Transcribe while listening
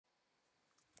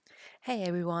Hey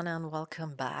everyone, and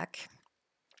welcome back.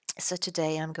 So,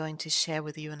 today I'm going to share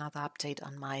with you another update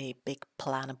on my big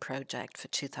planner project for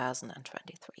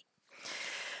 2023.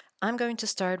 I'm going to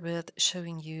start with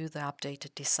showing you the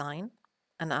updated design,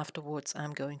 and afterwards,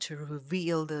 I'm going to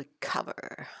reveal the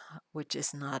cover, which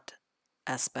is not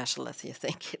as special as you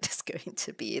think it is going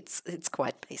to be. It's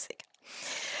quite basic.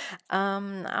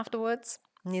 Afterwards,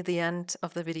 near the end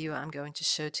of the video, I'm going to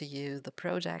show to you the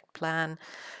project plan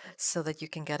so that you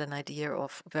can get an idea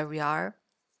of where we are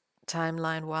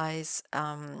timeline wise,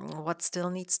 what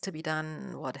still needs to be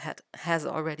done, what has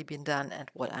already been done, and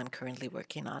what I'm currently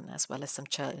working on, as well as some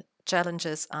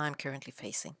challenges I'm currently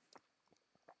facing.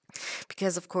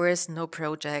 Because, of course, no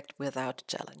project without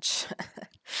a challenge.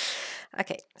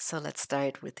 Okay, so let's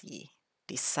start with the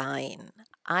design.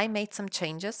 I made some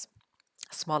changes,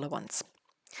 smaller ones.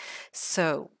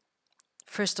 So,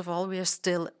 first of all, we are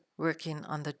still working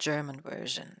on the German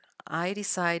version. I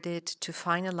decided to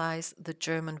finalize the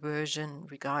German version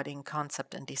regarding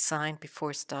concept and design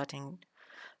before starting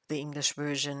the English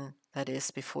version, that is,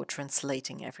 before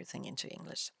translating everything into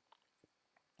English.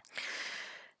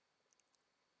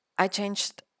 I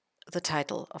changed the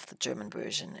title of the German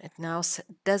version. It now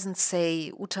doesn't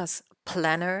say Utas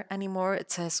Planner anymore, it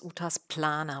says Utas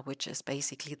Planer, which is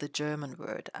basically the German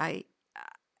word. I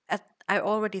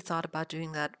already thought about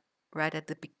doing that right at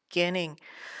the beginning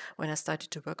when I started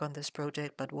to work on this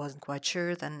project, but wasn't quite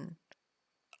sure. Then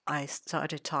I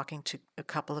started talking to a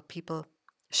couple of people,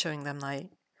 showing them my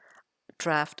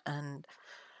draft, and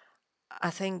I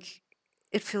think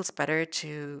it feels better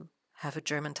to have a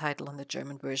German title on the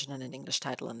German version and an English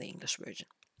title on the English version.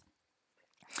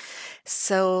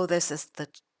 So this is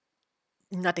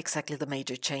not exactly the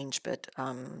major change, but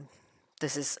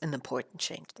this is an important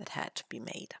change that had to be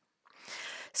made.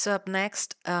 So up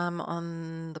next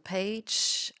on the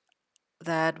page,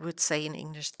 that would say in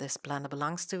English this Planer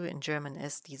belongs to, in German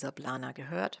ist dieser Planer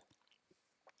gehört.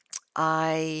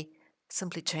 I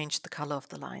simply changed the color of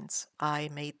the lines. I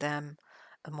made them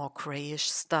a more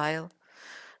grayish style.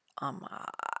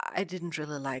 I didn't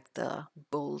really like the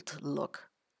bold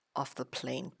look of the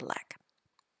plain black.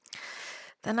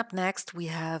 Then up next we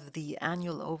have the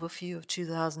annual overview of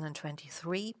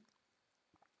 2023.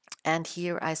 And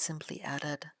here I simply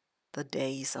added the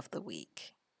days of the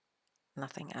week,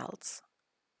 nothing else.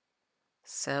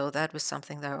 So that was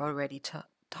something that I already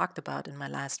talked about in my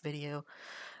last video,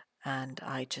 and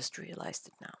I just realized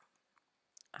it now.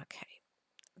 Okay.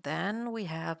 Then we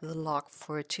have the log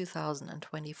for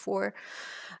 2024.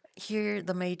 Here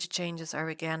the major changes are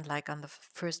again like on the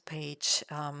first page,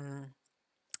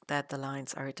 that the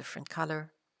lines are a different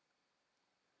color,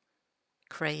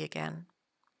 gray again.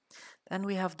 Then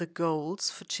we have the goals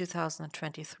for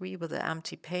 2023 with the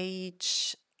empty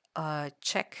page, a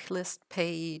checklist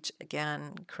page,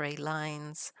 again, gray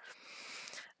lines,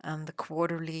 and the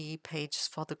quarterly pages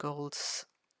for the goals.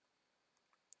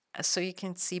 So you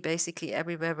can see basically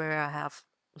everywhere where I have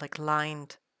like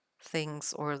lined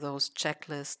things or those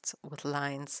checklists with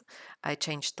lines, I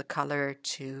changed the color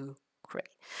to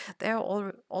gray. There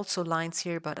are also lines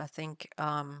here, but I think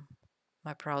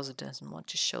my browser doesn't want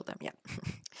to show them yet.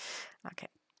 Okay.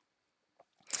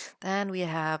 Then we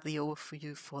have the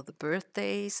overview for the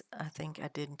birthdays. I think I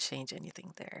didn't change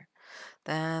anything there.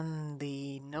 Then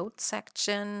the note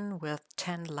section with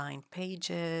 10 line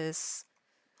pages,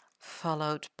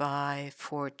 followed by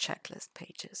 4 checklist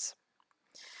pages.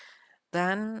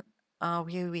 Then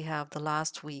here we have the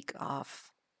last week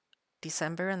of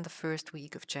December and the first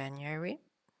week of January.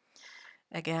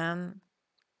 Again,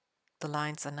 the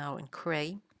lines are now in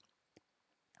gray.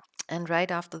 And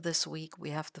right after this week,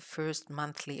 we have the first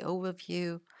monthly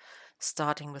overview,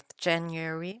 starting with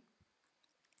January.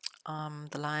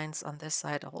 The lines on this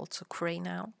side are also gray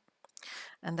now.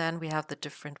 And then we have the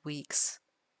different weeks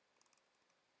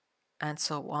and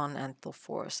so on and so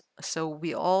forth. So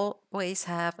we always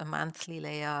have a monthly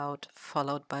layout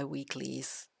followed by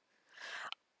weeklies.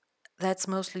 That's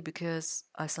mostly because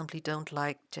I simply don't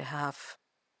like to have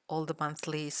all the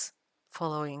monthlies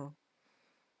following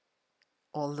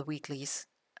all the weeklies.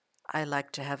 I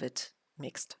like to have it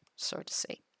mixed, so to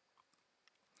say.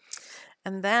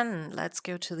 And then let's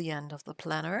go to the end of the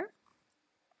planner.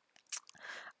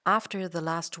 After the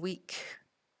last week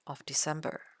of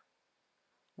December,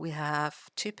 we have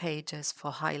 2 pages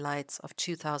for highlights of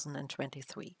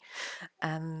 2023.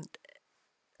 And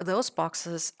those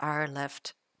boxes are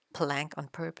left blank on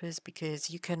purpose because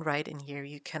you can write in here,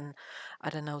 you can, I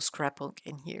don't know, scrapbook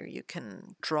in here, you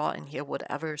can draw in here,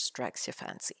 whatever strikes your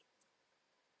fancy,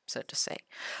 so to say.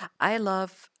 I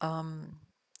love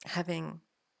having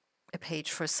a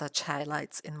page for such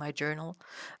highlights in my journal,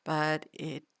 but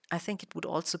I think it would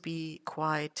also be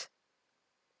quite,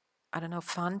 I don't know,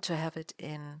 fun to have it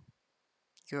in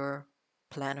your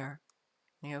planner.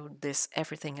 This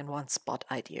everything in one spot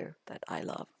idea that I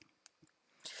love.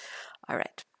 All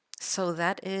right, so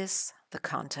that is the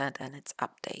content and its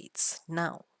updates.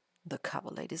 Now, the cover,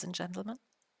 ladies and gentlemen.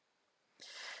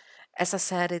 As I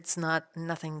said, it's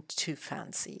nothing too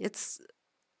fancy.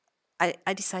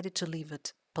 I decided to leave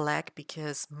it black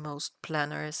because most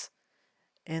planners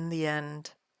in the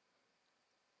end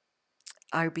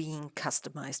are being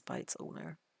customized by its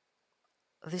owner.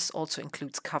 This also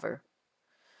includes cover.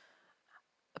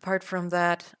 Apart from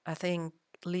that, I think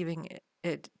leaving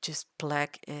it just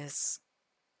black is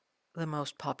the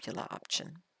most popular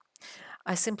option.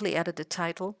 I simply added a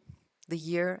title, the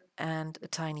year, and a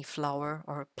tiny flower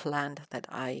or plant that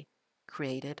I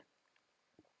created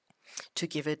to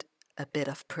give it a bit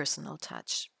of personal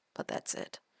touch, but that's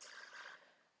it.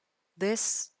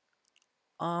 This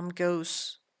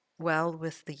goes well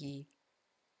with the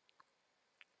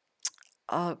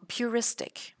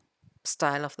puristic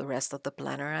style of the rest of the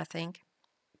planner, I think.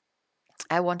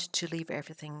 I wanted to leave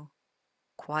everything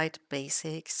quite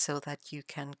basic so that you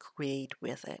can create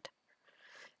with it.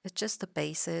 It's just the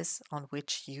basis on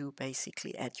which you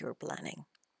basically add your planning.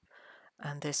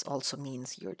 And this also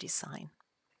means your design.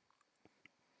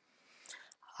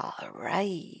 All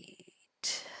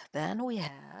right. Then we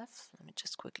have, let me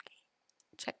just quickly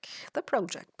check the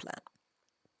project plan.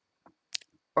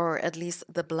 Or at least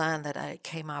the plan that I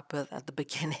came up with at the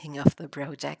beginning of the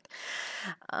project.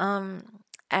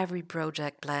 Every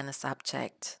project plan is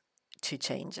subject to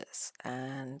changes,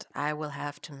 and I will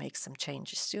have to make some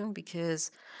changes soon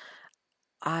because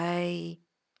I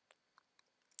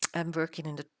am working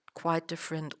in a quite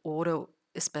different order,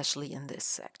 especially in this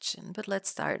section. But let's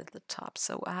start at the top.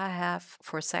 So I have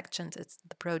 4 sections. It's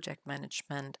the project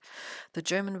management, the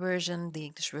German version, the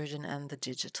English version, and the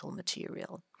digital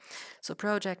material. So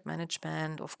project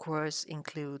management, of course,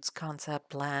 includes concept,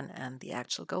 plan, and the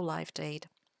actual go live date.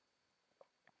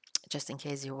 Just in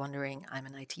case you're wondering, I'm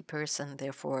an IT person,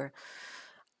 therefore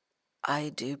I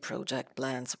do project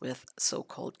plans with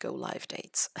so-called go live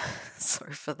dates.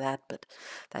 Sorry for that, but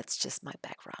that's just my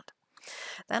background.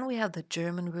 Then we have the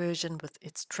German version with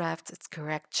its drafts, its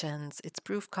corrections, its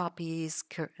proof copies,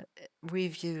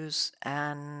 reviews,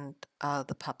 and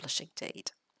the publishing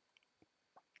date.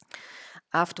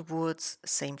 Afterwards,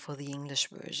 same for the English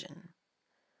version.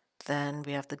 Then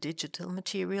we have the digital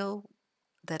material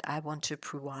that I want to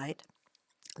provide,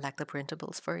 like the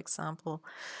printables, for example,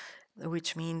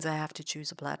 which means I have to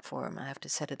choose a platform. I have to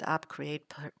set it up,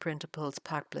 create printables,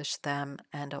 publish them,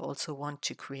 and I also want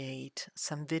to create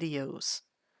some videos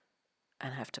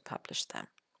and have to publish them.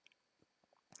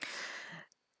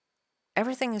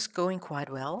 Everything is going quite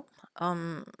well.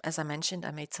 As I mentioned,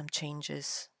 I made some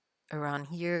changes around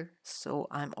here, so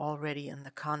I'm already in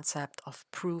the concept of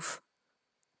proof,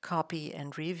 copy,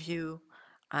 and review.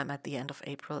 I'm at the end of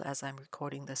April as I'm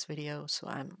recording this video, so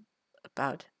I'm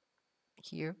about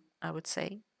here, I would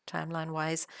say,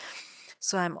 timeline-wise.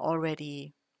 So I'm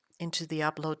already into the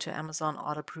upload to Amazon,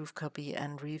 auto proof, copy,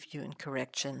 and review and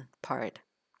correction part.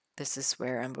 This is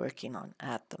where I'm working on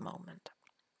at the moment.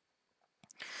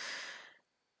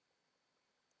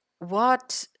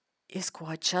 What is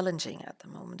quite challenging at the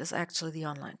moment is actually the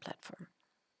online platform.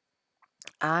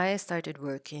 I started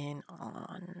working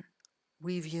on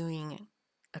reviewing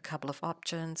a couple of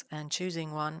options and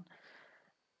choosing one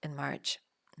in March.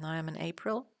 Now I'm in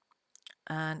April,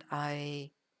 and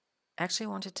I actually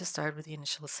wanted to start with the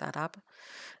initial setup,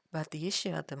 but the issue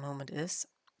at the moment is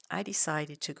I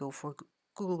decided to go for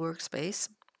Google Workspace,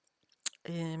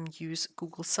 use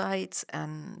Google Sites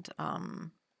and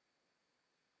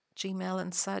Gmail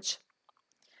and such.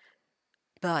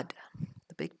 But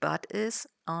the big but is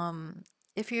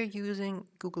if you're using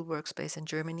Google Workspace in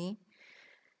Germany,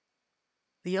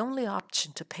 the only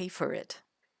option to pay for it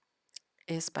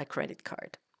is by credit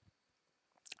card.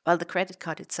 Well, the credit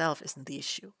card itself isn't the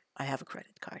issue. I have a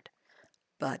credit card.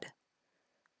 But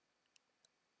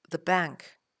the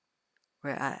bank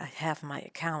where I have my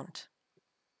account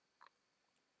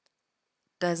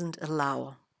doesn't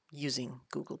allow using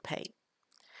Google Pay.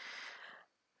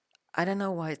 I don't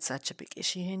know why it's such a big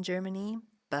issue here in Germany,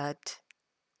 but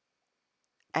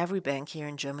every bank here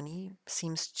in Germany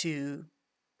seems to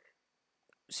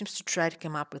try to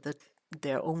come up with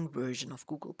their own version of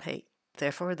Google Pay.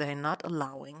 Therefore, they're not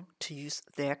allowing to use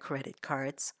their credit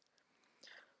cards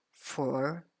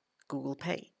for Google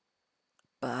Pay.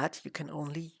 But you can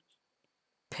only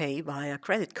pay via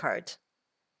credit card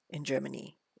in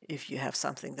Germany if you have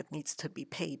something that needs to be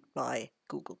paid by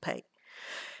Google Pay.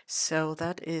 So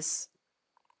that is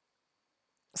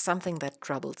something that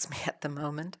troubles me at the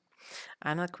moment.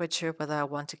 I'm not quite sure whether I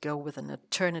want to go with an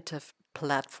alternative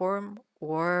platform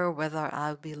or whether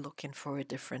I'll be looking for a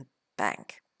different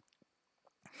bank.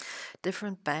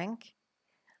 Different bank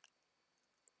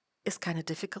is kind of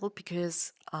difficult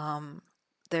because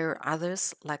there are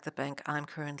others, like the bank I'm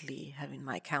currently having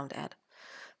my account at,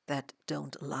 that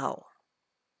don't allow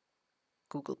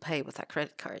Google Pay with our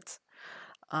credit cards.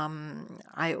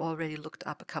 I already looked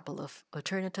up a couple of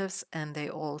alternatives, and they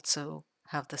also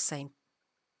have the same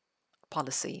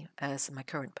policy as my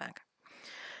current bank.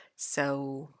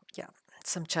 So, yeah,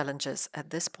 some challenges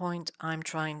at this point. I'm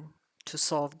trying to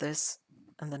solve this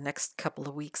in the next couple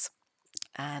of weeks,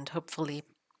 and hopefully,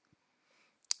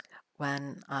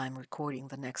 when I'm recording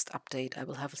the next update, I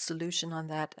will have a solution on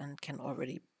that and can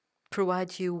already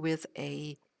provide you with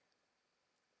a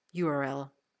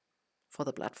URL for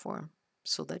the platform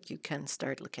so that you can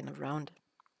start looking around.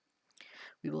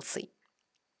 We will see.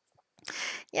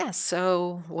 Yeah,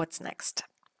 so what's next?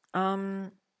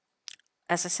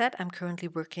 As I said, I'm currently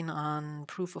working on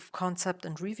proof of concept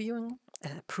and reviewing,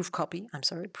 proof copy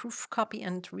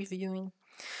and reviewing.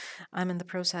 I'm in the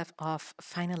process of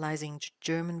finalizing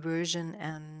German version,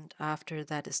 and after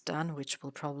that is done, which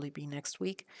will probably be next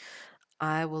week,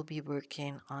 I will be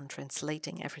working on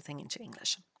translating everything into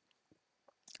English.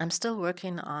 I'm still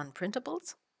working on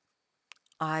printables.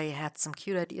 I had some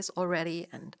cute ideas already,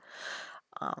 and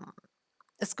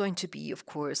it's going to be, of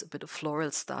course, a bit of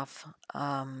floral stuff,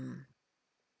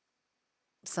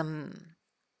 some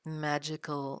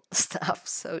magical stuff,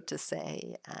 so to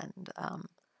say, and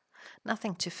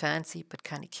nothing too fancy, but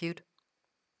kind of cute.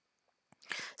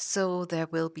 So there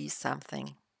will be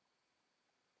something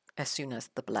as soon as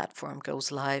the platform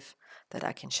goes live that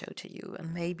I can show to you.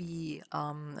 And maybe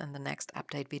in the next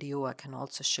update video, I can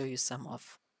also show you some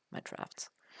of my drafts.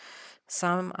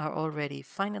 Some are already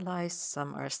finalized,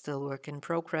 some are still work in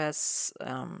progress,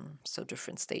 so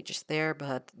different stages there,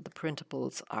 but the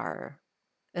printables are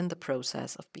in the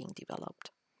process of being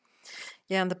developed.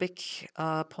 Yeah, and the big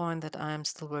point that I'm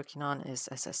still working on is,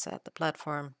 as I said, the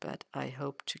platform, but I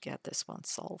hope to get this one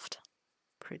solved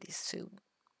pretty soon.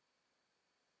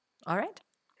 All right.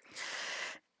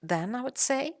 Then I would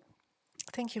say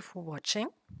thank you for watching.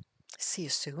 See you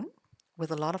soon with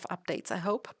a lot of updates, I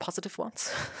hope, positive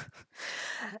ones.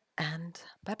 And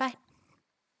bye bye.